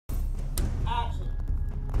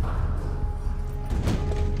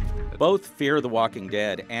Both Fear the Walking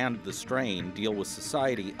Dead and The Strain deal with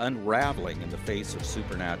society unraveling in the face of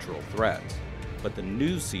supernatural threats. But the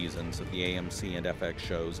new seasons of the AMC and FX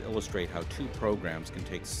shows illustrate how two programs can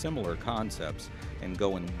take similar concepts and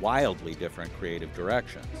go in wildly different creative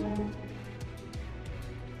directions.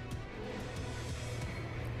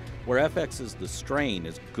 Where FX's The Strain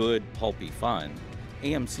is good, pulpy fun,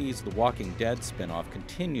 AMC's The Walking Dead spinoff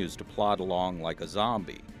continues to plod along like a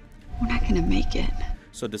zombie. We're not gonna make it.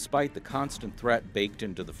 So despite the constant threat baked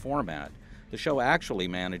into the format, the show actually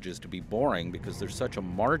manages to be boring because there's such a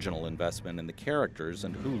marginal investment in the characters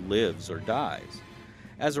and who lives or dies.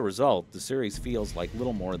 As a result, the series feels like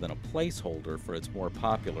little more than a placeholder for its more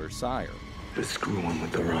popular sire. You're screwing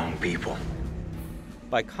with the wrong people.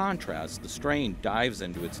 By contrast, The Strain dives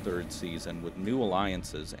into its third season with new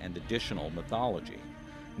alliances and additional mythology.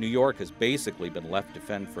 New York has basically been left to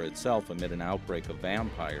fend for itself amid an outbreak of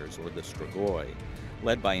vampires, or the Strigoi,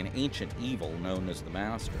 led by an ancient evil known as the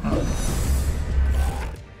Master.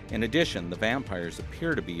 In addition, the vampires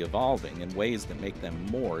appear to be evolving in ways that make them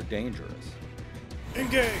more dangerous.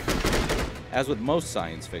 Engage! As with most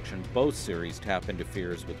science fiction, both series tap into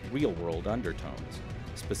fears with real-world undertones,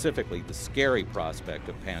 specifically the scary prospect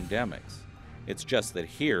of pandemics. It's just that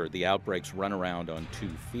here, the outbreaks run around on 2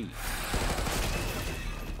 feet.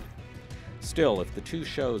 Still, if the two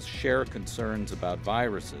shows share concerns about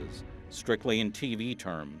viruses, strictly in TV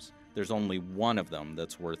terms, there's only one of them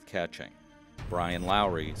that's worth catching. Brian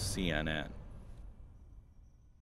Lowry, CNN.